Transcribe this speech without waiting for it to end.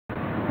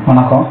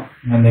வணக்கம்.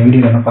 இந்த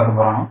வீடியோவில் என்ன பார்க்க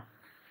போகிறோம்னா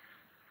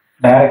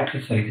டைரக்டரி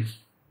சர்வீஸ்.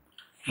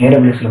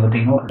 ஏடபிள்யூஎஸ்ல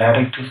பார்த்தீங்கன்னா ஒரு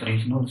டைரக்டரி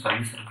சர்வீஸ்னு ஒரு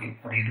சர்வீஸ் இருக்குது.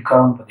 அது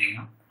எதுக்காகன்னு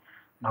பார்த்தீங்கன்னா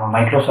நம்ம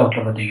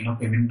மைக்ரோசாஃப்ட்டில் பார்த்தீங்கன்னா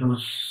இப்போ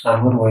விண்டோஸ்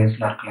சர்வர்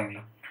ஓஎஸ்லாம் இருக்கு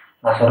இல்லைங்களா.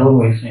 அந்த சர்வர்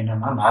ஓஎஸ்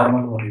என்னென்னா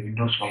நார்மல் ஒரு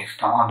விண்டோஸ் ஓஎஸ்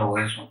தான் அந்த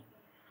ஓஎஸும்.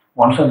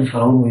 ஒன்ஸ் அந்த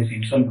சர்வர் ஓஎஸ்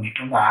இன்ஸ்டால்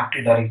பண்ணிவிட்டு அந்த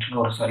ஆக்டிவ்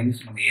டைரக்டரியில் ஒரு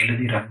சர்வீஸ் நம்ம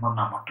எழுதி ரன்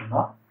பண்ணால்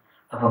மட்டும்தான்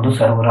அது வந்து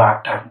சர்வராக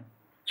ஆக்ட் ஆகும்.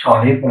 ஸோ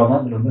அதே போல்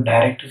தான் இதில் வந்து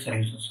டைரக்டரி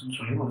சர்வீசஸ்ன்னு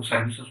சொல்லி ஒரு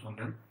சர்வீசஸ்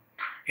வந்து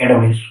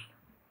ஏடபிள்யூஎஸ்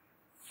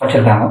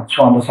வச்சுருக்காங்க. ஸோ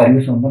அந்த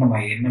சர்வீஸ் வந்து நம்ம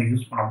என்ன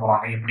யூஸ் பண்ண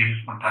போகிறாங்க, எப்படி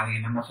யூஸ் பண்ணுறாங்க,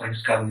 என்னென்ன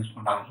சர்வீஸ்க்காக யூஸ்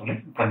பண்ணுறாங்கன்னு சொல்லி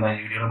இப்போ இந்த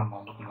வீடியோவில் நம்ம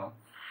வந்து கொஞ்சம்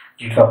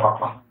டீப்பாக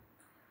பார்க்கலாம்.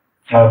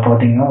 இப்போ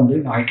பார்த்தீங்கன்னா வந்து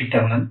ஐடி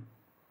டெர்மினல்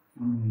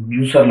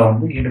யூசரில்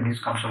வந்து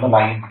ஏடபிள்யூஎஸ் கன்சோலில்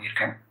லாகின்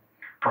பண்ணியிருக்கேன்.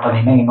 இப்போ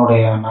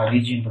பார்த்தீங்கன்னா நான்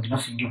ரீஜியன்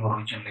பார்த்தீங்கன்னா சிங்கப்பூர்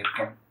ரீஜனில்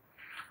இருக்கேன்.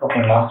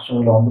 ஓகேங்களா. ஸோ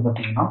இதில் வந்து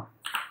பார்த்தீங்கன்னா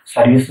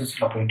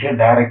சர்வீசஸில் போயிட்டு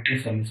டைரக்டரி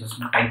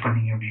சர்வீசஸ்ன்னு டைப்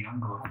பண்ணிங்க அப்படின்னா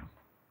இங்கே வரும்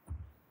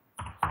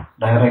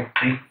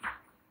டைரக்டரி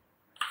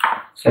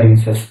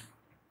சர்வீசஸ்.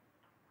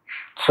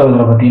 ஸோ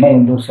இதில் பார்த்தீங்கன்னா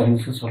எந்த ஒரு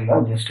சர்வீஸும் இல்லை,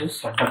 ஜஸ்ட்டு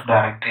செட்டப்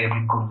டைரக்டரி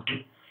அப்படின்னு கொடுத்துட்டு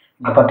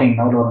இங்கே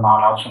பார்த்தீங்கன்னா ஒரு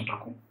 4 ஆப்ஷன்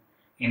இருக்கும்.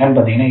 என்னென்னு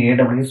பார்த்தீங்கன்னா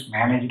ஏடபிள்யூஎஸ்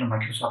மேனேஜ்டு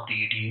மைக்ரோசாஃப்ட்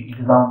ஏடிஏ,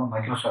 இதுதான் வந்து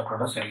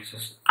மைக்ரோசாஃப்டோட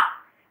சர்வீசஸ்.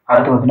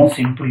 அடுத்து பார்த்தீங்கன்னா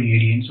சிம்பிள்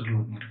ஏடிஏன்னு சொல்லி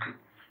ஒன்று இருக்குது.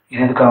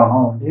 இது எதுக்காகனா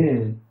வந்து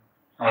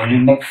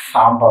லினக்ஸ்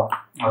சாம்பா,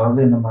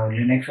 அதாவது நம்ம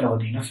லினக்ஸில்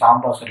பார்த்தீங்கன்னா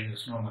சாம்பா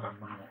சர்வீசஸ்னு ஒன்று ரன்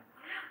பண்ணுவோம்.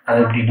 அது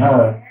எப்படின்னா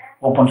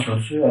ஓப்பன்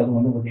சோர்ஸு, அது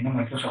வந்து பார்த்தீங்கன்னா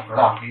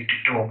மைக்ரோசாஃப்டோட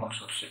அப்டேட்டு ஓப்பன்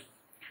சோர்ஸு.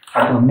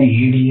 அடுத்து வந்து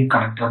ஏடிஏ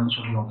கனெக்டர்னு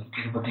சொல்லி ஒன்று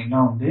இருக்குது. இது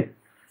பார்த்தீங்கன்னா வந்து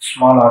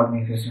ஸ்மால்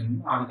ஆர்கனைசேஷன்,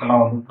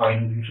 அதுக்கெல்லாம் வந்து இப்போ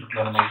 500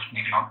 யூஸருக்குள்ள இருந்தால் யூஸ்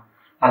பண்ணிக்கலாம்,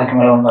 அதுக்கு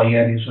மேலே வந்து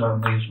 5000 யூஸர்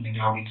இருந்தால் யூஸ்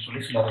பண்ணிக்கலாம் அப்படின்னு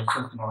சொல்லி சில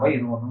ரெக்ஸஸ்னோட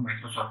இது வந்து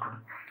மைக்ரோசாஃப்ட்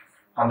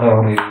அந்த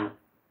ஒரு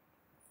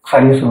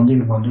சர்வீஸ் வந்து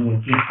இவங்க வந்து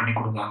க்ரியேட் பண்ணி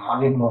கொடுக்குறாங்க.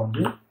 அதே போல்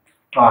வந்து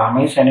இப்போ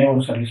அமேசானே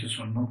ஒரு சர்வீசஸ்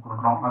ஒன்று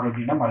கொடுக்குறோம். அது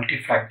எப்படின்னா மல்டி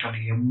ஃபேக்டர்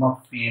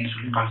எம்எஃப்ஏன்னு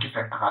சொல்லி மல்டி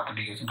ஃபேக்டர்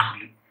ஆத்தன்டிகேஷன்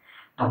சொல்லி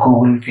இந்த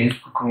கூகுள்,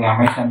 ஃபேஸ்புக்,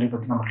 அமேசான்லேயே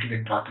பார்த்தீங்கன்னா மல்டி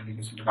ஃபேக்டர்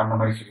ஆத்தன்டிகேஷன் இருக்குது. அந்த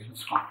மாதிரி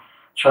சர்வீசஸ்லாம்.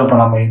 ஸோ இப்போ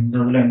நம்ம இந்த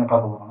இதில் என்ன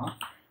பார்க்க போகிறோம்னா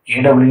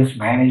AWS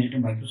managed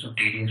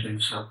Microsoft ATA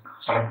service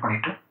select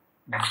பண்ணிவிட்டு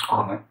நெக்ஸ்ட்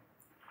கொடுங்க.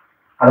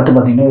 அடுத்து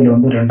பார்த்தீங்கன்னா இதில்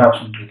வந்து 2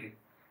 ஆப்ஷன் இருக்குது,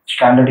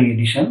 ஸ்டாண்டர்ட்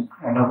எடிஷன்,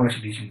 என்டர்பிரைஸ்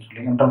எடிஷன்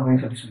சொல்லி.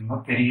 என்டர்பிரைஸ் எடிஷன்னா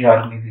பெரிய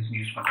ஆர்கனைசேஷன்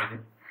யூஸ் பண்ணுறது,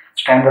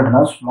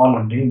 ஸ்டாண்டர்ட்னா small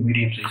and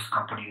medium size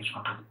company use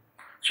பண்ணுறது.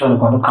 ஸோ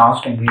அதுக்கு வந்து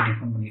காஸ்ட் எங்கேயே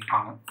டிஃபைன்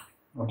பண்ணியிருப்பாங்க.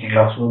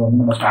 ஓகேங்களா. ஸோ வந்து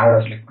நம்ம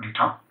ஸ்டாண்டர்டாக செலக்ட்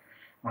பண்ணிட்டோம்.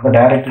 அந்த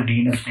டைரக்ட்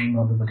டிஎன்எஸ்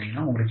நேம் வந்து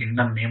பார்த்தீங்கன்னா உங்களுக்கு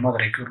என்ன நேமோ அதை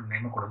ரெக்யூர்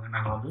நேமை கொடுங்க.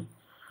 நாங்கள் வந்து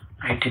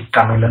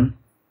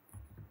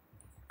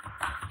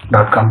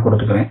ittamilian.com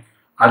கொடுத்துக்கிறேன்.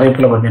 அதே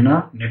போல் பார்த்தீங்கன்னா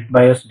நெட்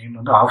பயஸ் நேம்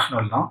வந்து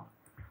ஆப்ஷனல் தான்,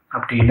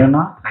 அப்படி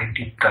இல்லைன்னா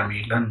ஐடி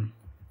தமிழன்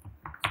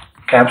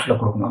கேப்ஸில்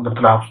கொடுக்கணும். அந்த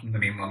இடத்துல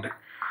ஆப்ஷன் நேம் வந்து.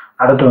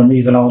 அடுத்து வந்து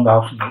இதெல்லாம் வந்து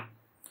ஆப்ஷனல்.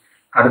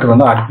 அடுத்து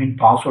வந்து அட்மின்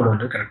பாஸ்வேர்டு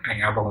வந்து கரெக்டாக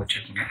ஞாபகம்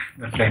வச்சுக்கோங்க.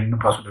 இந்த இடத்துல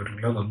என்ன பாஸ்வேர்டு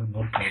வருங்களோ அதை வந்து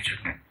நோட் பண்ணி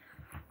வச்சுக்கோங்க.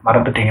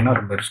 மறந்துட்டிங்கன்னா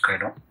ரொம்ப ரிஸ்க்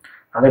ஆகிடும்.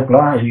 அதே போல்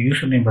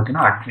யூசர் நேம்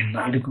பார்த்தீங்கன்னா அட்மின்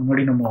தான். இதுக்கு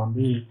முன்னாடி நம்ம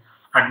வந்து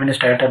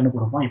அட்மினிஸ்ட்ரேட்டர்னு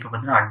கொடுப்போம், இப்போ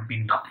பார்த்தீங்கன்னா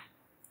அட்மின் தான்.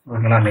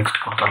 ஓகேங்களா.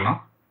 நெக்ஸ்ட் கொடுத்துடலாம்.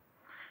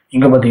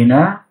 இங்கே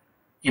பார்த்தீங்கன்னா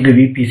இது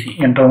விபிசி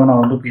என்றது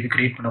நான் வந்து இப்போ இது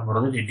கிரியேட் பண்ண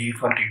போகிறது இது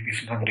டிஃபால்ட்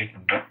விபிசி தான் கிரியேட்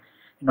பண்ணுறேன்.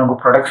 உங்கள்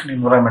ப்ரொடக்ஷன்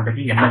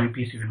என்வரான்மெண்ட்டுக்கு என்ன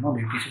விபிசி வேணுமோ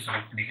விபிசி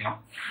செலக்ட் பண்ணிக்கலாம்.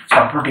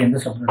 சப்நெட் எந்த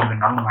சப்நெட்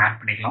வேணாலும் நம்ம ஆட்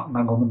பண்ணிக்கலாம்.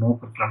 நாங்கள் வந்து நோ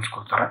ப்ரிஃபரன்ஸ்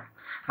கொடுத்துறேன்,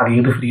 அது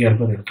எது ஃப்ரீயாக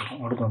இருக்கோ அது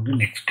எடுத்துக்கும். அடுத்து வந்து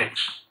நெக்ஸ்ட்டு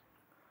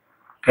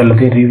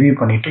எல்லாத்தையும் ரிவ்யூ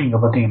பண்ணிவிட்டு இங்கே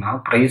பார்த்தீங்கன்னா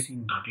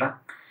ப்ரைஸிங் இருக்குல்ல,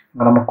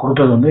 இங்கே நம்ம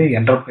கொடுத்தது வந்து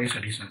என்டர்பிரைஸ்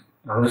எடிஷன்,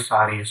 அதாவது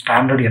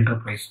ஸ்டாண்டர்ட்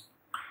என்டர்பிரைஸ்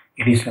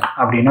எடிஷன்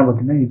அப்படின்னா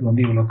பார்த்தீங்கன்னா இது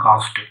வந்து இவ்வளோ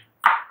காஸ்ட்டு.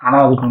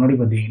 ஆனால் அதுக்கு முன்னாடி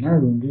பார்த்தீங்கன்னா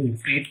இது வந்து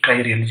ஃப்ரீ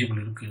ட்ரையல் எலிஜிபிள்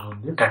இருக்குது. இது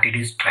வந்து 30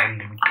 days ட்ரையல்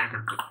லிமிட்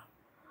இருக்குது.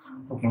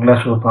 ஓகேங்களா.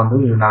 ஸோ இப்போ வந்து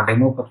நான்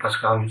டெமோ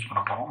பர்பஸ்க்காக யூஸ்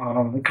பண்ண போகிறோம்.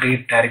 அதனால் வந்து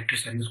கிரியேட் டைரக்டரி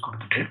சர்வீஸ்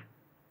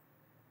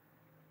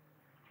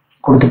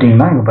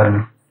கொடுத்துட்டிங்கன்னா இங்கே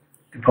பாருங்கள்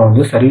இப்போ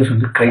வந்து சர்வீஸ்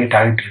வந்து கிரியேட்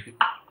ஆகிட்டு இருக்கு.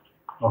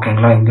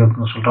 ஓகேங்களா. இங்கே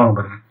சொல்கிறாங்க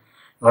பாருங்கள்,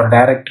 ஒரு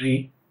டைரக்டரி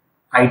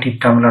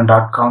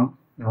ittamilian.com,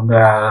 இது வந்து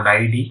அதோட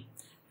ID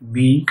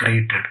be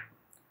created,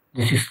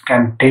 this is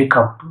can take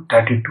up to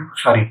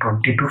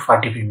 20 to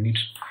 45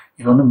 minutes.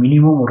 இது வந்து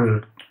மினிமம் ஒரு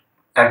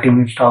 30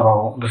 minutes தான்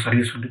ஆகும் இந்த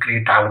சர்வீஸ் வந்து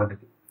கிரியேட்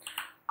ஆகுறதுக்கு.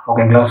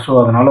 ஓகேங்களா. ஸோ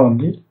அதனால்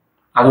வந்து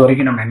அது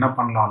வரைக்கும் நம்ம என்ன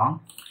பண்ணலாம்னா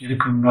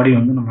இதுக்கு முன்னாடி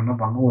வந்து நம்ம என்ன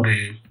பண்ணோம்,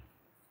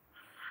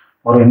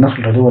 ஒரு என்ன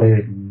சொல்கிறது, ஒரு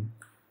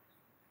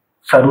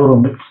சர்வர்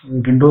வந்து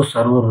விண்டோஸ்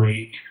சர்வர்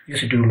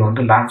EC2வில்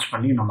வந்து லான்ச்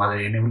பண்ணி நம்ம அதை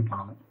எனேபிள்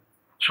பண்ணணும்.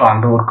 ஸோ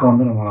அந்த ஒர்க்கை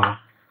வந்து நம்ம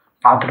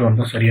பார்த்துட்டு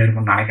வந்தால் சரியாக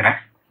இருக்கும்னு நினைக்கிறேன்.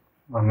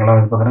 ஓகேங்களா.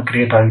 இது பார்த்தீங்கன்னா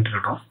கிரியேட் ஆகிட்டு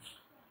இருக்கட்டும்.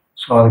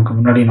 ஸோ அதுக்கு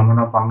முன்னாடி நம்ம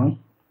என்ன பண்ணணும்,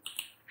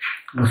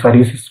 இந்த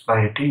சர்வீசஸ்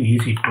போயிட்டு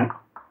EC2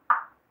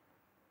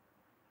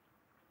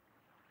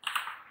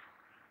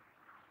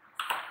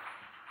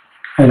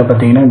 இதில்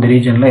பார்த்தீங்கன்னா இந்த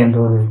ரீஜனில் எந்த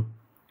ஒரு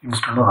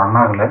இன்ஸ்டாலும் ரன்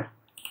ஆகலை.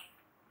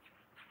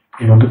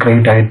 இது வந்து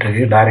கிரியேட் ஆகிட்டு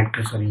இருக்கு.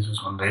 டைரக்டரி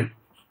சர்வீசஸ் வந்து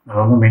இது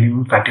வந்து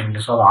மினிமம் 30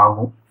 minutes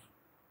ஆகும்.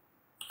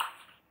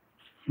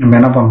 நம்ம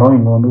என்ன பண்ணுறோம்,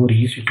 இங்கே வந்து ஒரு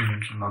EC2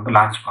 இன்ஸ்டால் வந்து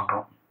லான்ச்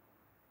பண்ணுறோம்.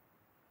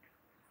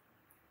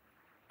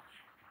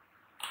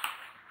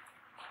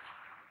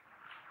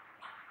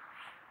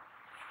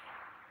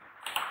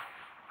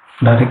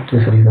 டைரக்டரி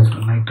சர்வீசஸ்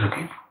ரன் ஆகிட்டு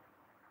இருக்கு.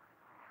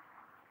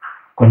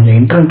 கொஞ்சம்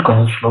இன்டர்நெட்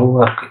கொஞ்சம்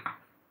ஸ்லோவாக இருக்குது.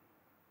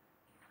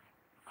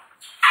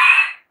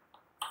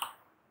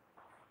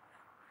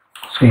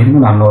 இருங்க,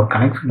 நான் ஒரு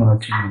கனெக்ஷன்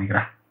வச்சுன்னு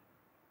நினைக்கிறேன்.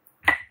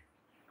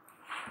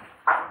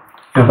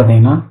 இப்போ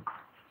பார்த்தீங்கன்னா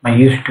மை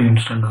EC2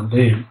 இன்ஸ்டன்ட்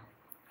வந்து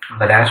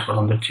அந்த டேஷ்போர்ட்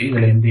வந்துடுச்சு.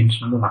 இதில் எந்த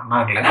இன்ஸ்டன்ட்டும் ரன்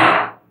ஆகலை.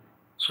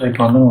 ஸோ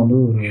இப்போ வந்து நம்ம வந்து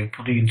ஒரு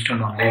புது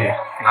இன்ஸ்டன்ட் வந்து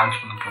லான்ச்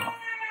பண்ண போகிறோம்.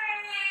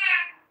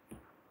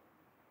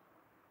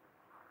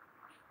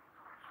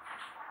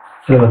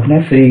 இதில்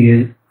பார்த்தீங்கன்னா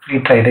ஃப்ரீ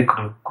ட்ரைடே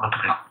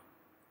கொடுத்துக்கலாம்.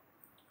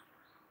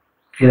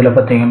 இதில்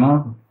பார்த்தீங்கன்னா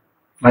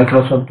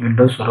மைக்ரோசாஃப்ட்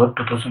விண்டோஸ் சர்வர்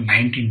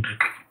 2019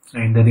 இருக்குது. ஸோ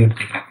இந்த இது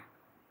எடுத்துக்கிறேன்.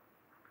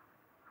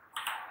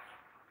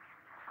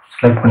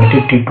 செலக்ட் பண்ணிவிட்டு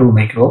T2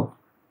 மைக்ரோ.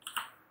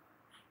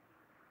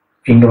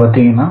 இங்கே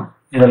பார்த்தீங்கன்னா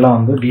இதெல்லாம்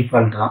வந்து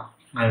டிஃபால்ட் தான்.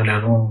 நான் இதில்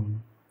எதுவும்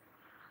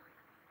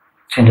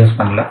சேஞ்சஸ்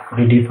பண்ணல.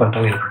 அப்படி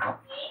டிஃபால்ட்டாகவே இருக்கட்டும்.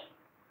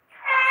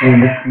 இது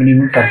வந்து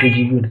மினிமம் 30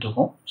 GB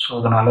எடுத்துக்கும். ஸோ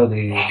அதனால் அது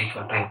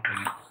டிஃபால்ட்டாக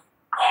விட்டுருங்க.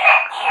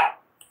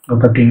 இப்போ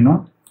பார்த்தீங்கன்னா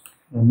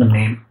இது வந்து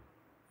நேம்.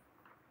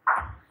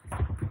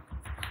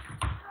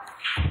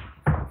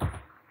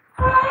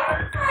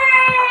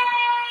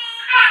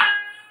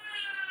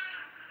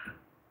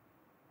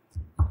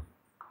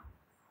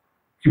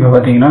 இப்போ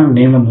பார்த்தீங்கன்னா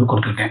நேம் வந்து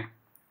கொடுத்துருக்கேன்.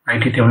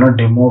 ஐடி தேவைன்னா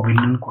டெமோ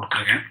வின்னு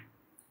கொடுத்துருக்கேன்.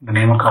 இந்த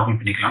நேமை காப்பி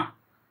பண்ணிக்கலாம்.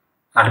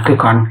 அடுத்து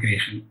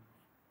கான்ஃபிகரேஷன்,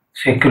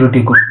 செக்யூரிட்டி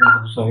கொடுத்து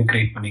புதுசாகவே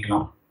க்ரியேட்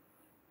பண்ணிக்கலாம்.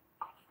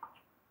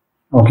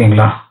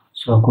 ஓகேங்களா?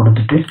 ஸோ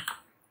கொடுத்துட்டு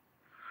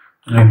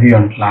ரிவ்யூ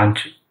அண்ட்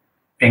லான்ச்.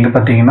 எங்கே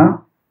பார்த்தீங்கன்னா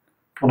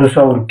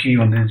புதுசாக ஒரு கீ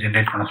வந்து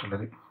ஜென்ரேட் பண்ண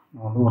சொல்லுது.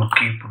 வந்து ஒரு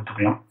கீ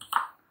கொடுத்துக்கலாம்.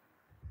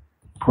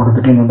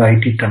 கொடுத்துட்டு இந்த வந்து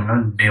ஐடி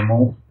டெர்மினல் டெமோ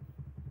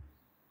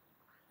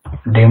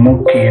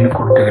கீன்னு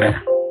கொடுத்துக்கிறேன்.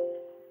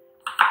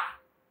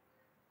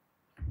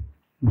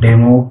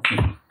 டெமோ கீ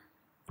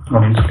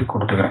அப்படின்னு சொல்லி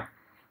கொடுத்துக்கிறேன்.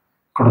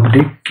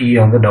 கொடுத்துட்டு கீயை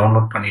வந்து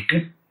டவுன்லோட் பண்ணிவிட்டு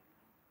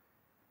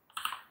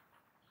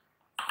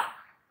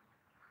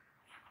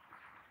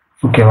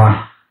ஓகேவா,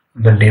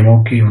 இந்த டெமோ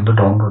கீ வந்து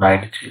டவுன்லோட்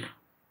ஆகிடுச்சு.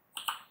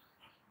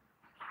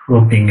 ஸோ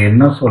இப்போ இங்கே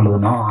என்ன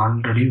சொல்லுதுன்னா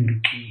ஆல்ரெடி ஒரு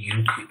கீ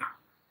இருக்கு.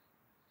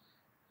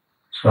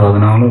 ஸோ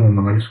அதனால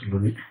இந்த மாதிரி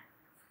சொல்லுது.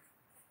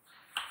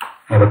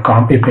 அதை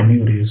காப்பி பண்ணி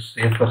ஒரு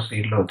சேஃபர்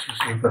சைடில் வச்சு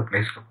சேஃபர்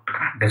பிளேஸில்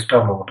போட்டுக்கிறேன்.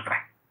 டெஸ்க்டாப்பில்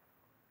போட்டுக்கிறேன்.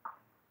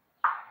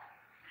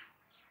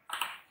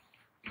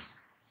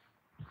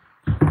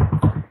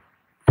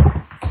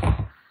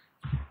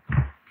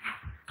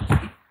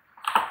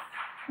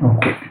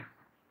 ஓகே.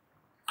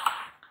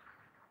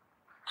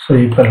 ஸோ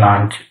இப்போ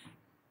லான்ச்.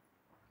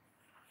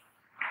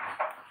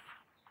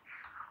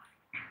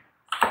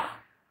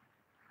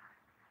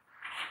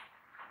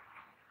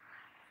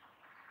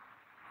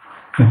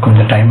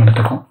 கொஞ்சம் டைம்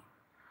எடுத்துக்கும்.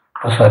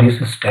 இப்போ சர்வீஸ்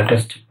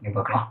ஸ்டேட்டஸ் செக் பண்ணி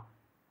பார்க்கலாம்.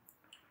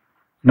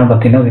 என்ன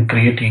பார்த்தீங்கன்னா இது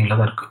கிரியேட்டிங்கில்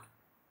தான் இருக்குது.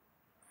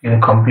 இது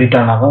கம்ப்ளீட்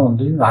ஆனால் தான்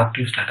வந்து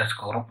ஆக்டிவ்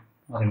ஸ்டேட்டஸ்க்கு வரும்.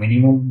 அது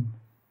மினிமம்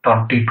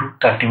 20 to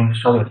 30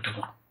 மினிட்ஸாக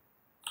எடுத்துக்கும்.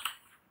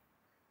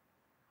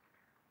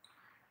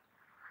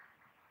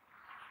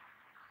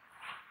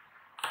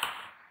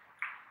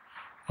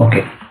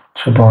 ஓகே.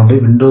 ஸோ இப்போ வந்து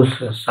விண்டோஸ்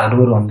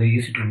சர்வர் வந்து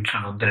EC2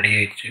 இன்ஸ்டால் வந்து ரெடி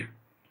ஆயிடுச்சு.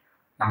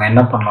 நம்ம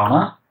என்ன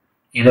பண்ணலாம்னா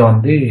இதை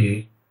வந்து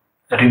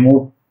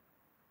ரிமோட்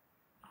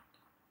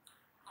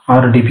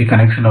RDP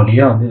கனெக்ஷன்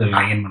வழியாக வந்து இதை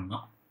லாகின்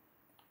பண்ணலாம்.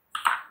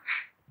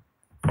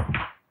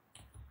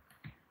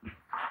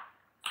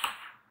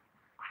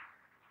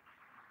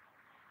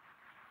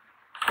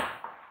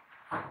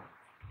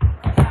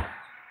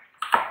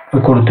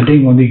 கொடுத்துட்டு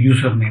இங்கே வந்து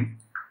யூசர்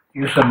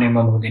நேம்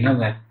வந்து பார்த்தீங்கன்னா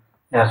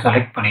அதை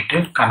செலக்ட் பண்ணிவிட்டு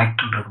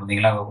கனெக்ட்னு இருக்கு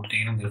பார்த்தீங்களா, அங்கே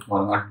கொடுத்தீங்கன்னா இங்கே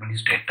இருக்கும்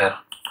அட்மினிஸ்ட்ரேட்டர்.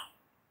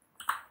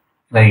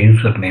 இதான்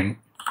யூசர் நேம்.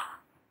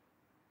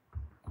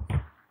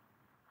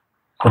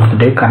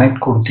 கொடுத்துட்டு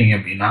கனெக்ட் கொடுத்தீங்க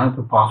அப்படின்னா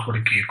இப்போ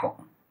பாஸ்வேர்டு கேட்கும்.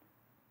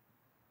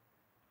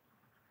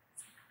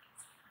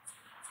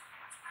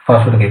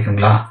 பாஸ்வேர்டு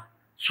கேட்குங்களா?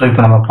 ஸோ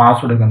இப்போ நம்ம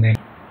பாஸ்வேர்டுக்கு வந்து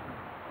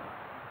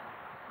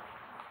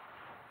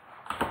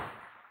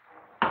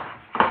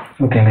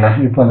ஓகேங்களா,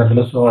 இப்போ அந்த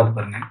இடத்துல ஷோ ஆகுது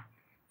பாருங்க.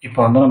 இப்போ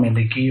வந்து நம்ம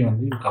இந்த கீயை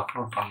வந்து இதுக்கு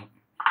அப்லோட் பண்ணணும்.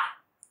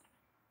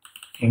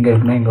 எங்கே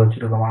இருக்குன்னா இங்கே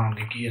வச்சுருக்கோமா,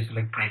 அந்த கீயை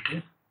செலக்ட் பண்ணிவிட்டு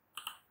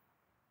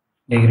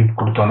டிகிரிட்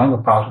கொடுத்தோன்னா அந்த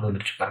பாஸ்வேர்டு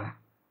வந்துருச்சு பாருங்க.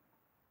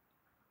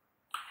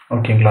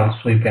 ஓகேங்களா?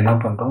 ஸோ இப்போ என்ன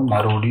பண்ணுறோம்,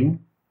 மறுபடியும்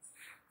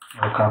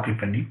அதை காப்பி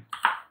பண்ணி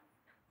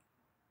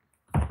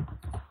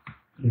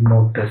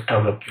ரிமோட்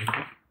டெஸ்க்டாப்பில்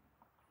போயிட்டு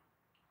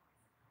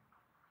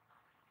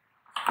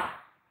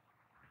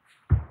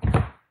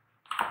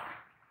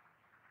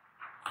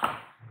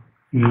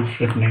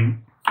யூசர் நேம்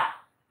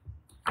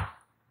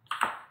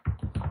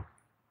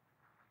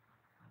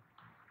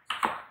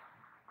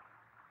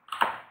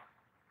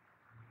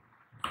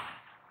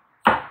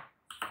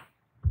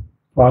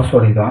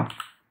பாஸ்வேர்டு தான்.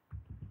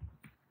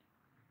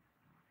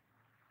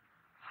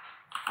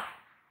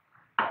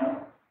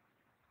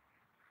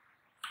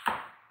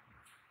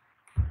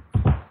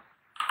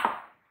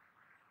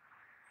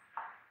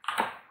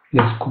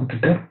 எஸ்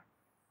கொடுத்துட்டு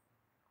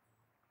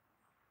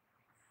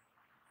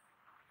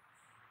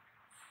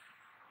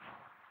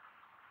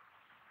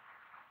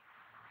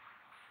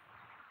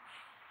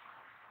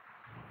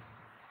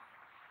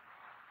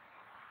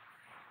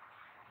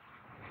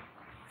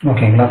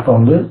ஓகேங்களா, இப்போ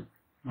வந்து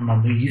நம்ம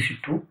வந்து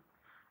EC2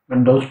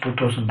 Windows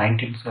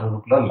 2019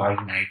 சர்வருக்குள்ளே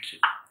லாகின் ஆயிடுச்சு.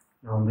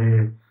 இது வந்து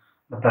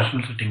இந்த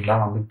பர்சனல்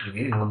செட்டிங்லாம் வந்துட்டு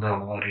இருக்கு. இது வந்து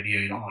அவ்வளோவா ரெடி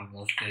ஆகிடும்.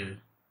 ஆல்மோஸ்ட்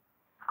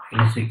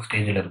ஃபினிஷிங்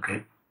ஸ்டேஜில்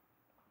இருக்குது.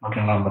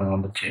 ஓகேங்களா, பாருங்க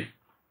வந்துச்சு.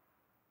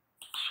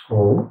 ஸோ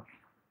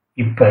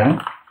இப்போ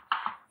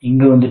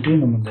இங்கே வந்துட்டு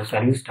நம்ம இந்த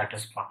சர்வீஸ்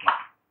ஸ்டேட்டஸ் பார்க்கலாம்.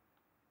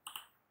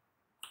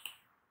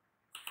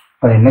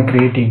 அது என்ன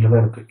கிரியேட்டிங்கில்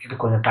தான் இருக்குது.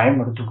 இது கொஞ்சம்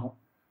டைம் எடுத்துக்கும்.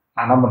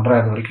 நான் என்ன பண்ணுறேன்,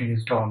 அது வரைக்கும்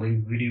எக்ஸ்ட்ரா வந்து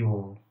வீடியோ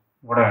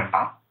ஓட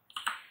வேண்டாம்.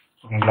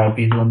 ஓகேங்களா,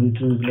 இப்போ இது வந்து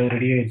இதில்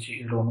ரெடி ஆகிடுச்சு.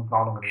 இதில் ஒன்றும்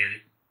ப்ராப்ளம் கிடையாது.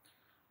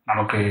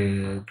 நமக்கு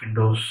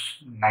விண்டோஸ்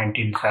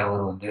 19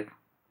 சர்வர் வந்து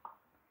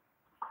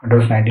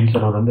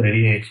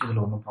ரெடி ஆகிடுச்சு.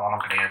 இதில் ஒன்றும்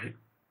ப்ராப்ளம் கிடையாது.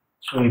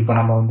 ஸோ இப்போ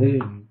நம்ம வந்து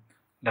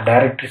இந்த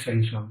டைரக்டரி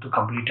சர்வீஸ் வந்து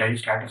கம்ப்ளீட் ஆகி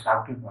ஸ்டேட்டஸ்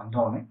ஆக்டிவ்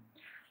வந்தோடனே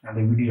அந்த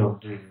வீடியோ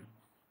வந்து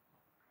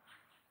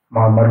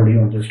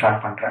மறுபடியும் வந்து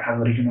ஸ்டார்ட் பண்ணுறேன். அது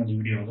வரைக்கும் நான் இந்த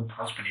வீடியோ வந்து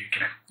பாஸ் பண்ணி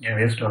வைக்கிறேன். என்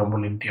வேஸ்ட்டு ரொம்ப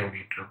லென்த்தியாக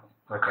ஓடிட்டு இருக்கும்.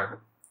 அதுக்காக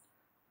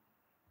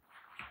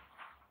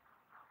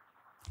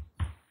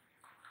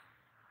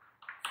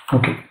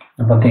ஓகே,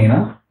 பார்த்தீங்கன்னா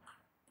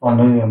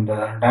வந்து அந்த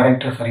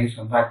டைரக்டரி சர்வீஸ்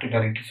வந்து ஆக்டிவ்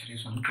டைரக்டரி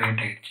சர்வீஸ் வந்து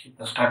கிரியேட் ஆகிடுச்சு.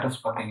 இப்போ ஸ்டேட்டஸ்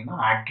பார்த்தீங்கன்னா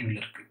ஆக்டிவில்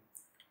இருக்குது.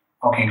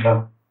 ஓகேங்களா,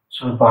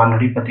 ஸோ இப்போ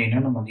ஆல்ரெடி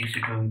பார்த்தீங்கன்னா நம்ம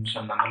EC2 Windows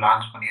வந்து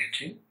லான்ச்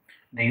பண்ணியாச்சு.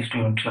 இந்த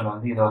EC2 Windows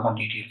வந்து இதோட தான்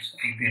டீட்டெயில்ஸ்,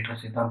 ஐபி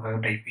அட்ரஸ் இதுதான்,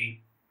 ப்ரைவேட் ஐபி,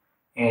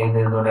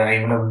 இதோட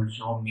அவைலபிள்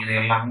ஜோன், இது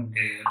எல்லாமே இந்த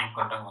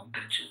டிஃபால்ட்டாக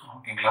வந்துருச்சு.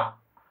 ஓகேங்களா,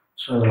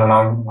 ஸோ இதில்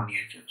லாகின்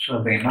பண்ணியாச்சு. ஸோ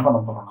இப்போ என்ன பண்ண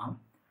போகிறோம்னா,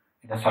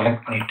 இதை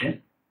செலக்ட் பண்ணிவிட்டு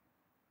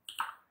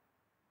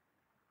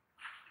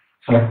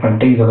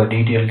இதோட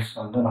டீட்டெயில்ஸ்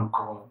வந்து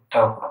நமக்கு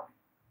தேவைப்படும்.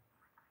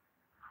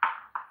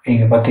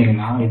 இங்கே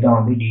பார்த்தீங்கன்னா இதான்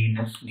வந்து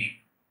டிஎன்எஸ் நேம்.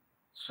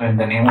 ஸோ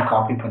இந்த நேமை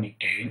காப்பி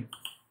பண்ணிட்டு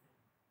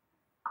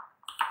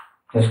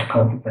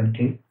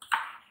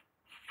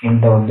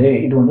இந்த வந்து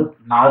இது வந்து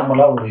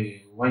நார்மலாக ஒரு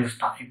OS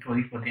தான்.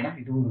 இப்போதைக்கு பார்த்தீங்கன்னா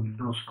இது ஒரு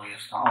விண்டோஸ்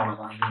OS தான்,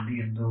 அவ்வளோதான். இது வந்து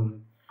எந்த ஒரு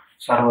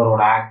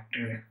சர்வரோட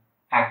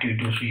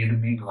ஆக்டிவிட்டிஸும்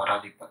எதுவுமே இங்கே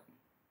வராது இப்போ.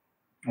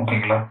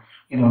 ஓகேங்களா,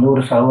 இது வந்து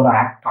ஒரு சர்வரை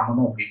ஆக்ட்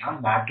பண்ணணும் அப்படின்னா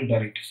இந்த ஆக்டிவ்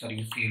டைரக்டரி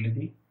சர்வீஸ்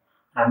எழுதி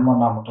ரன்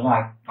பண்ணால் மட்டும்தான்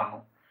ஆக்ட்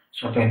பண்ணும்.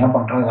 ஸோ இப்போ என்ன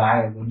பண்ணுறது,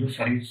 இது வந்து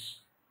சர்வீஸ்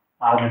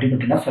ஆல்ரெடி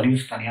பார்த்தீங்கன்னா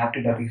சர்வீஸ் தனியாக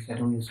ஆக்டிவ் டைரக்டரி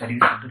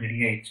சர்வீஸ் வந்து ரெடி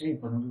ஆகிடுச்சு.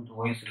 இப்போ வந்து ஒரு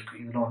OS இருக்குது.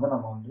 இதில் வந்து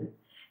நம்ம வந்து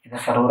இந்த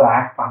சர்வரை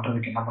ஆக்ட்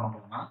பண்ணுறதுக்கு என்ன பண்ண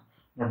போகிறோம்னா,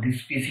 இந்த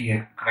திஸ் பிசியை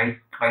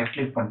ரைட்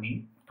கிளிக் பண்ணி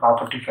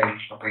ப்ராப்பர்ட்டி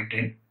ஃபைல்ஸில்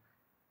போயிட்டு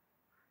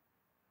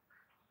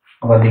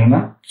பார்த்தீங்கன்னா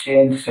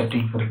சேஞ்ச்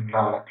செட்டிங்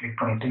இருக்குங்களா, அதில் கிளிக்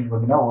பண்ணிவிட்டு இங்கே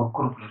பார்த்தீங்கன்னா ஒர்க்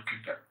குரூப்பில்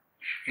இருக்குது.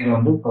 இது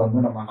வந்து இப்போ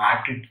வந்து நம்ம இந்த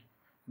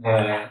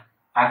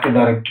ஆக்டிவ்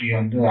டைரக்டரி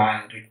வந்து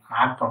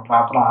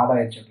ப்ராப்பராக ஆட்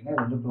ஆகிடுச்சு அப்படின்னா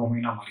இது வந்து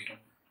டொமைனாக மாறிடும்.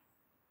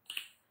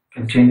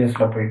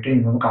 சேஞ்சஸில் போயிட்டு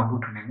இங்கே வந்து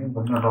கம்ப்யூட்டர் நேம் இப்போ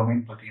வந்து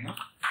டொமைன் பார்த்தீங்கன்னா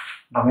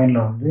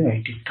டொமைனில் வந்து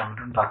IT.com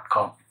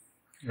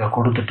இதை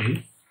கொடுத்துட்டு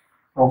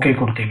ஓகே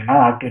கொடுத்தீங்கன்னா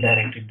ஆக்டிவ்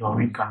டைரக்டரி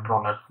டொமைன்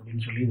கண்ட்ரோலர்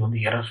அப்படின்னு சொல்லி இது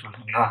வந்து எரர்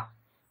சொல்லுங்களா.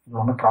 இது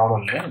ஒன்றும்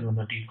ப்ராப்ளம் இல்லை. இது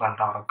வந்து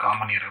டிஃபால்ட்டாக வர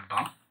காமன் எரர்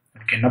தான்.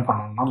 அதுக்கு என்ன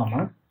பண்ணணும்னா,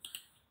 நம்ம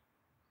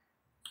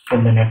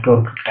இந்த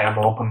நெட்வொர்க் டேப்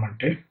ஓப்பன்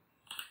பண்ணிட்டு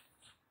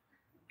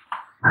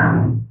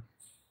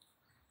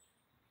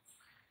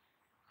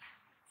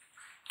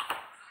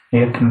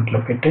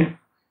ஏர்நெட்டில் போயிட்டு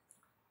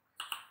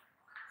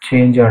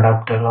சேஞ்ச்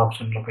அடாப்டர்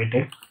ஆப்ஷனில் போயிட்டு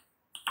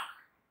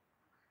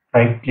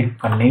ரைட் கிளிக்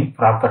பண்ணி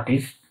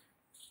ப்ராப்பர்ட்டிஸ்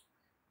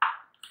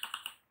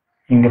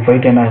இங்கே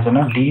போயிட்டு என்ன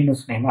ஆச்சுன்னா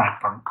டிஎன்எஸ் நேம் ஆட்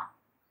பண்ணும்.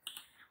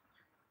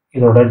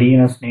 இதோட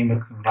டிஎன்எஸ் நேம்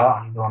இருக்குங்களா,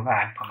 இது வந்து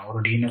ஆட் பண்ணும். ஒரு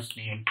டிஎன்எஸ்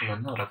என்ட்ரி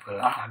வந்து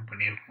அதில் ஆட்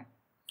பண்ணியிருக்கோம்.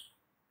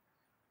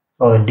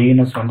 ஸோ அது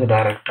டிஎன்எஸ் வந்து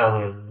டைரெக்டாக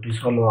அது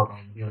ரிசால்வ் ஆக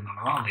முடியாதனால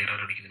தான் அந்த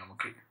எரர் அடிக்குது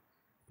நமக்கு.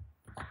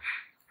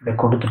 இதை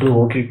கொடுத்துட்டு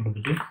ஓகே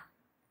கொடுத்துட்டு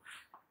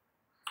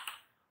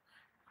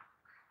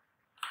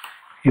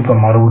இப்போ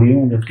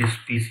மறுபடியும் இந்த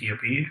டிஸ்க் பிசியை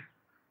போய்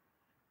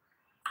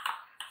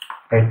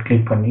ரைட்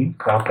கிளிக் பண்ணி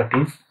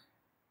ப்ராப்பர்ட்டிஸ்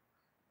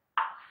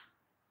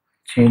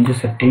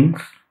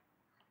செட்டிங்ஸ்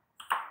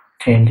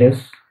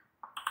சேஞ்சஸ்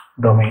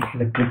டொமைன்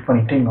இதை கிளிக்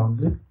பண்ணிவிட்டு இங்கே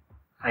வந்து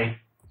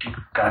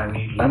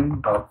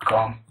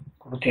IT.com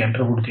கொடுத்து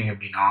என்ட்ரு கொடுத்தீங்க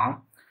அப்படின்னா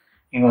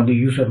இங்கே வந்து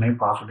யூசர்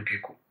நேம் பாஸ்வேர்டு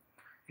கேட்கும்.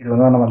 இது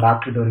வந்து நம்ம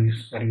ஆக்டிவ்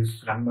சர்வீஸ்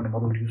ரன்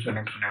பண்ணும்போது ஒரு யூசர்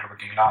நேம் சொன்னார்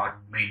பார்த்தீங்களா,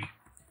 அட்மின்,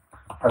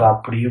 அதை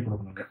அப்படியே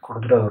கொடுக்கணுங்க.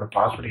 கொடுத்துட்டு அதோட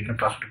பாஸ்வேர்டு என்ன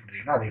பாஸ்வேர்டு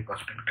கொடுத்தீங்கன்னா அதே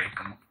பாஸ்வேர்டு டைப்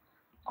பண்ணணும்.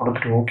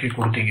 கொடுத்துட்டு ஓகே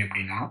கொடுத்தீங்க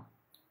அப்படின்னா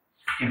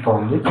இப்போ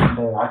வந்து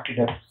இந்த ஆக்டிவ்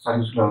டைரக்டரி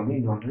சர்வீஸில் வந்து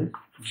இது வந்து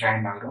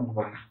ஜாயின் ஆகிடும்.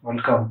 பாருங்க,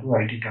 வெல்கம் டு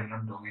IT.com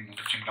டொமைன்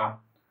வந்துச்சுங்களா.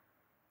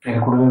 இதை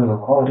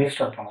கொடுத்ததுக்கப்புறம்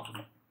ரீஸ்டார்ட் பண்ண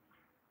சொல்லணும்.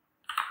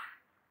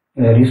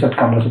 இதை ரீஸ்டார்ட்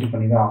கம்பல்சரி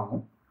பண்ணி தான்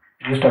ஆகணும்.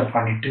 ரீஸ்டார்ட்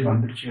பண்ணிவிட்டு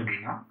வந்துடுச்சு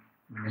அப்படின்னா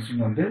இந்த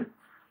மிஷின் வந்து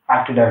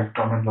ஆக்டிவ் டைரக்டரி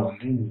டொமைனில்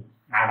வந்து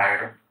ஆட்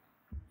ஆகிடும்.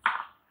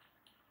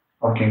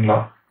 ஓகேங்களா,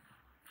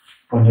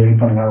 கொஞ்சம்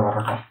வெயிட் பண்ணுங்க, அது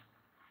வரட்டும்.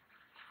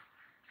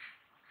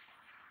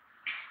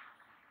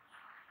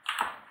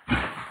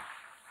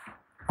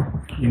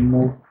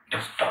 Remove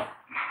desktop.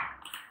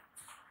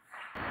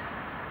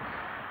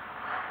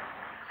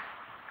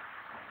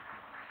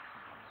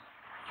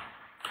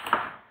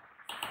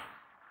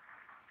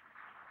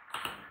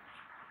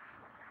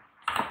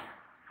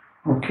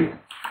 ஓகே,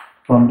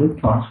 இப்போ வந்து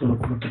பாஸ்வேர்டு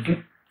கொடுத்துட்டு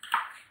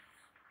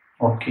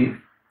ஓகே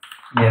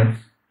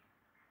எஸ்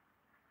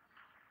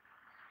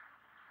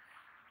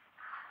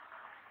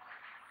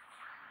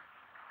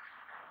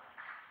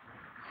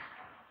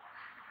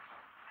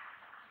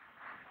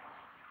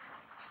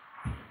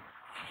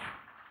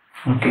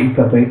ஓகே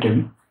இப்போ போயிட்டு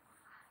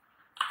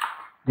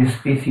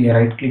திஸ் பிசியை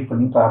ரைட் கிளிக்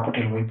பண்ணி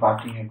ப்ராப்பர்ட்டியில் போய்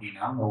பார்த்தீங்க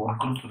அப்படின்னா அந்த ஒரு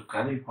குரூப்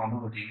இருக்காது. இப்போ வந்து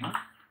பார்த்தீங்கன்னா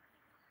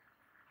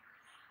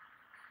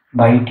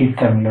இந்த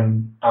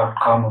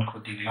ITTamillan.com இருக்கு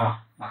பார்த்தீங்களா,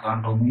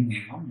 அதான் டொமைன்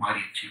நேமும்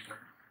மாறிடுச்சு இப்போ.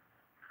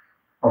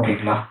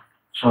 ஓகேங்களா,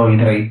 ஸோ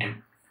இது ரைட்டு.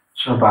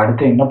 ஸோ இப்போ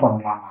அடுத்து என்ன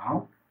பண்ணலாம்னா,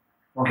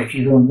 ஓகே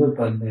இது வந்து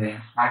இப்போ இந்த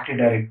ஆக்டிவ்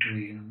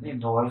டைரக்டரி வந்து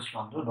இந்த ஓஎஸ்ல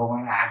வந்து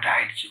டொமைன் ஆட்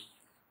ஆயிடுச்சு.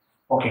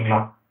 ஓகேங்களா,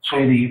 ஸோ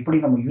இது எப்படி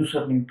நம்ம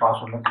யூசர் நேம்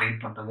பாஸ்வேர்ட்லாம்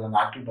கிரியேட் பண்ணுறது, அந்த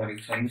ஆக்டிவ்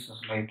டைரக்டரி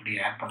சர்வீசஸ்லாம் எப்படி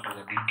ஆட் பண்ணுறது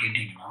அப்படின்னு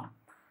கேட்டிங்கன்னா,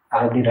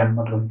 அதை எப்படி ரன்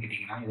பண்ணுறதுன்னு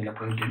கேட்டிங்கன்னா, இதில்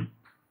போயிட்டு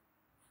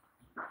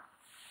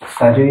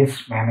சர்வீஸ்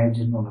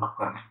மேனேஜர்னு ஒன்று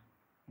இருப்பாங்க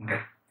இங்கே,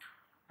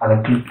 அதை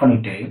கிளிக்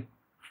பண்ணிவிட்டு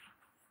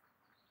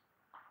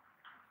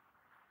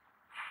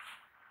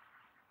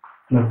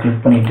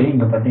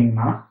இங்கே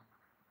பார்த்தீங்கன்னா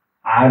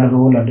ஆட்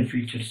ரோல் அண்ட்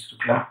ஃபீச்சர்ஸ்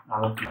இருக்குல்ல,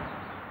 அதை கிளிக்.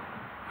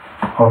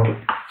 ஓகே,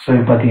 ஸோ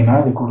இது பார்த்தீங்கன்னா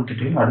இது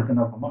கொடுத்துட்டு அடுத்து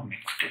என்ன பண்ணணும்,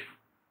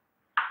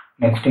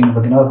 நெக்ஸ்ட் இங்கே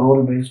பார்த்தீங்கன்னா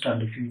role paste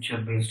and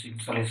future paste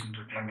installation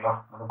இருக்கு இல்லைங்களா,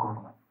 அதை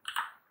கொடுக்கணும்.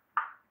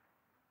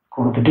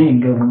 கொடுத்துட்டு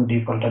இங்கே வந்து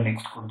டிஃபால்ட்டாக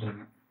நெக்ஸ்ட்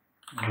கொடுத்துருங்க,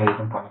 இதில்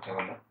எதுவும் பண்ண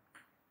தேவையில்லை.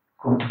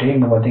 கொடுத்துட்டு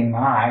இங்கே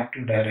பார்த்தீங்கன்னா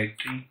active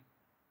directory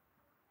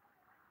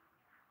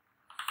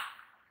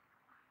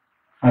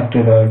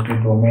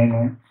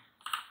domain,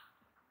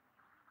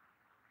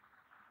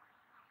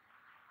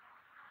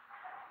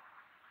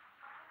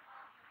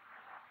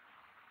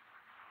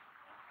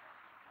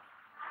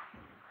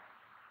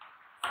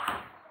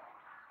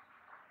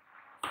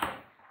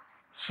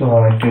 so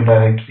active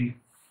directory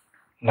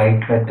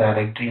light வெட்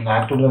டைரக்டரி, இந்த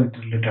ஆக்டிவ்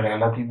டைரக்டரி ரிலேட்டட்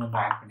எல்லாத்தையும் வந்து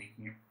ஆட்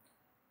பண்ணிக்கோங்க.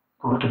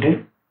 கொடுத்துட்டு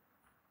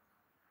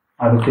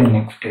அடுத்து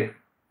நெக்ஸ்ட்டு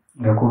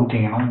இங்கே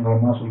கொடுத்தீங்கன்னா இங்கே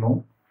என்ன சொல்லுவோம்,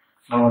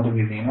 இங்கே வந்து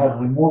பார்த்தீங்கன்னா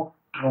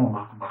ரிமோட்னு ஒன்று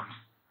இருக்கும் பாருங்க,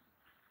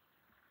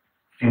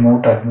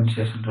 ரிமோட்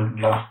அட்மினிஸ்ட்ரேஷன்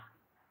இருக்குங்களா.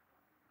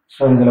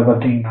 ஸோ இதில்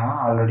பார்த்தீங்கன்னா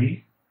ஆல்ரெடி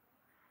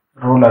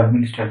ரோல்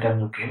அட்மினிஸ்ட்ரேட்டர்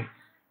இருக்கு,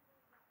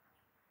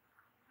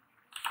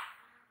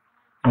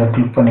 இதை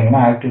கிளிக்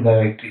பண்ணிங்கன்னா ஆக்டிவ்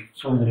டைரக்டரி,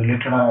 ஸோ இது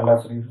ரிலேட்டடான எல்லா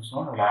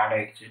சர்வீசஸும் அதில் ஆட்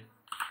ஆகிடுச்சு.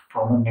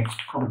 இப்போ வந்து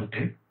நெக்ஸ்ட்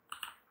கொடுத்துட்டு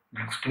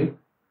நெக்ஸ்ட்டு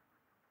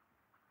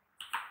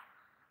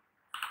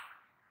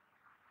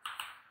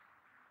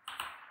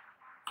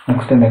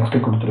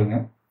கொடுத்துருங்க.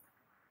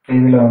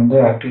 இதில் வந்து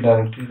ஆக்டிவ்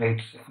டைரக்டரி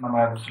ரைட்ஸ்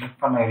நம்ம அதை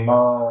செலக்ட் பண்ண எல்லா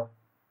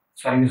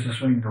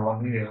சர்வீசஸும் இங்கே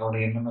வந்து அதோட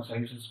என்னென்ன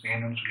சர்வீசஸ்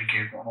வேணும்னு சொல்லி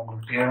கேட்போம்.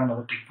 உங்களுக்கு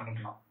தேவையானதை டிக்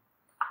பண்ணிக்கலாம்.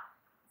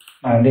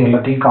 நான் வந்து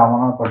எல்லாத்தையும்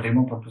காமனாக இப்போ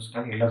டெமோ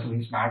பர்பஸ்க்காக எல்லா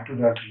சர்வீஸும்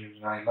ஆக்டிவ் டைரக்டரி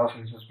எல்லா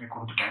சர்வீசஸுமே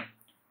கொடுத்துட்டேன்.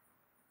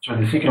 ஸோ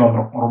இது சீக்கிரம்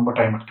வந்துடும், ரொம்ப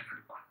டைம் எடுத்துக்கிட்டு,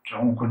 ஸோ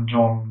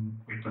கொஞ்சம்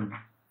வெயிட்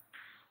பண்ணுங்கள்.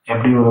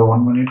 எப்படி ஒரு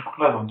 1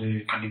 மினிட்குள்ளே அது வந்து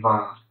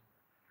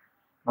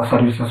கண்டிப்பாக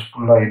சர்வீசஸ்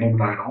ஃபுல்லாக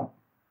எனேபிள் ஆகிடும்.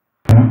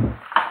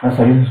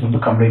 சர்வீசஸ் வந்து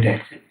கம்ப்ளீட்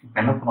ஆகிடுச்சு. இப்போ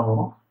என்ன பண்ண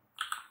போகிறோம்,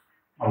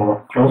 அவ்வளோ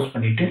க்ளோஸ்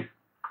பண்ணிவிட்டு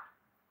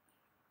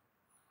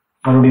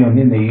மறுபடியும்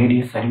வந்து இந்த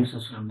ஏடிஎஸ்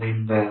சர்வீசஸ் வந்து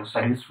இந்த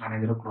சர்வீஸ்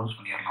மேனேஜரை க்ளோஸ்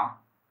பண்ணிடலாம்.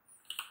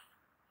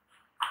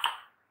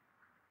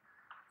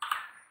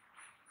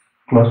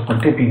 க்ளோஸ்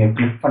பண்ணிட்டு இப்போ இங்கே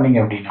கிளிக்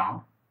பண்ணிங்க அப்படின்னா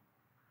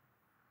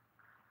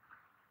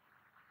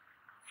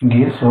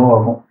இங்கேயே ஷோ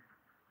ஆகும்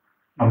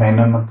நம்ம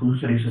என்னென்ன புது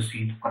சர்வீசஸ்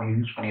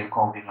யூஸ்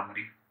பண்ணியிருக்கோம் அப்படின்ற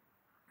மாதிரி.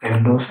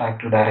 விண்டோஸ்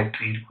ஆக்டிவ்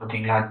டைரக்டரி இருக்கு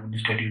பார்த்தீங்களா,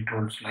 அட்மினிஸ்ட்ரேட்டிவ்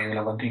டூல்ஸில்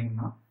இதில்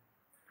பார்த்தீங்கன்னா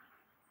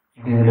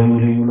இதில்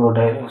இவ்வளோ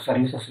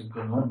சர்வீசஸ்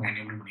இருக்கிறது நம்ம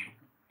எனேபிள்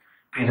பண்ணியிருக்கோம்.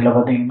 இப்போ இதில்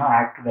பார்த்தீங்கன்னா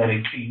active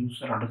directory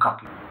user and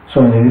complete.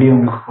 So இந்த வீடியோ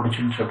உங்களுக்கு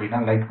பிடிச்சிருந்துச்சு அப்படின்னா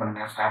லைக்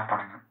பண்ணுங்கள், ஷேர்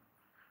பண்ணுங்கள்,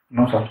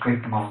 இன்னும்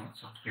சப்ஸ்கிரைப் பண்ணுவாங்க,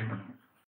 சப்ஸ்கிரைப் பண்ணுங்கள்.